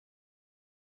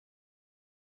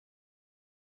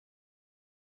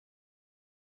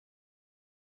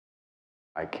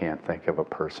I can't think of a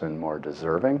person more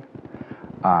deserving.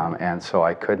 And so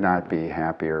I could not be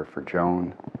happier for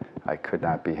Joan. I could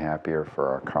not be happier for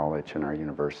our college and our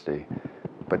university.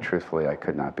 But truthfully, I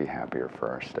could not be happier for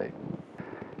our state.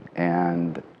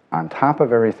 And on top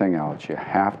of everything else, you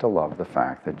have to love the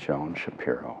fact that Joan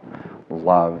Shapiro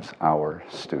loves our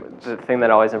students. The thing that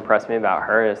always impressed me about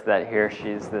her is that here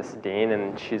she's this dean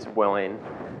and she's willing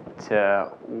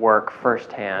to work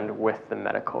firsthand with the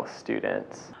medical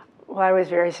students. Well, I was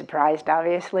very surprised,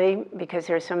 obviously, because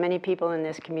there are so many people in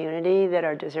this community that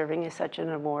are deserving of such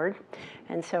an award.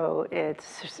 And so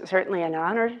it's certainly an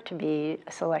honor to be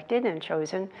selected and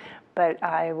chosen, but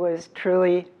I was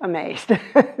truly amazed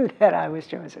that I was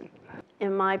chosen.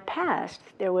 In my past,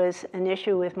 there was an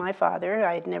issue with my father.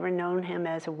 I had never known him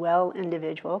as a well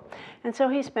individual, and so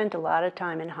he spent a lot of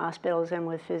time in hospitals and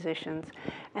with physicians.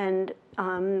 And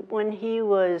when he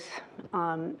was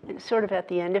sort of at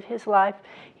the end of his life,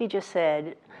 he just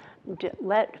said,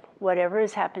 let whatever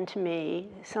has happened to me,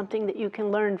 something that you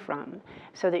can learn from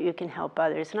so that you can help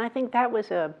others. And I think that was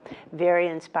a very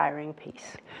inspiring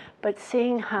piece. But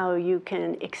seeing how you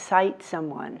can excite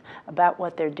someone about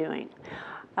what they're doing.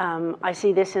 I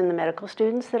see this in the medical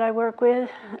students that I work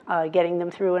with. Getting them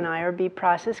through an IRB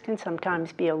process can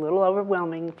sometimes be a little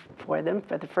overwhelming for them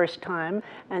for the first time.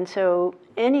 And so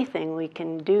anything we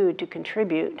can do to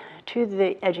contribute to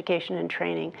the education and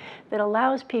training that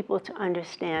allows people to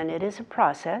understand it is a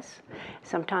process.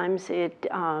 Sometimes it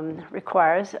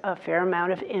requires a fair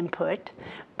amount of input,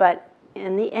 but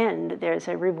in the end, there's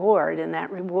a reward, and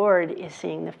that reward is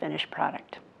seeing the finished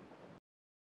product.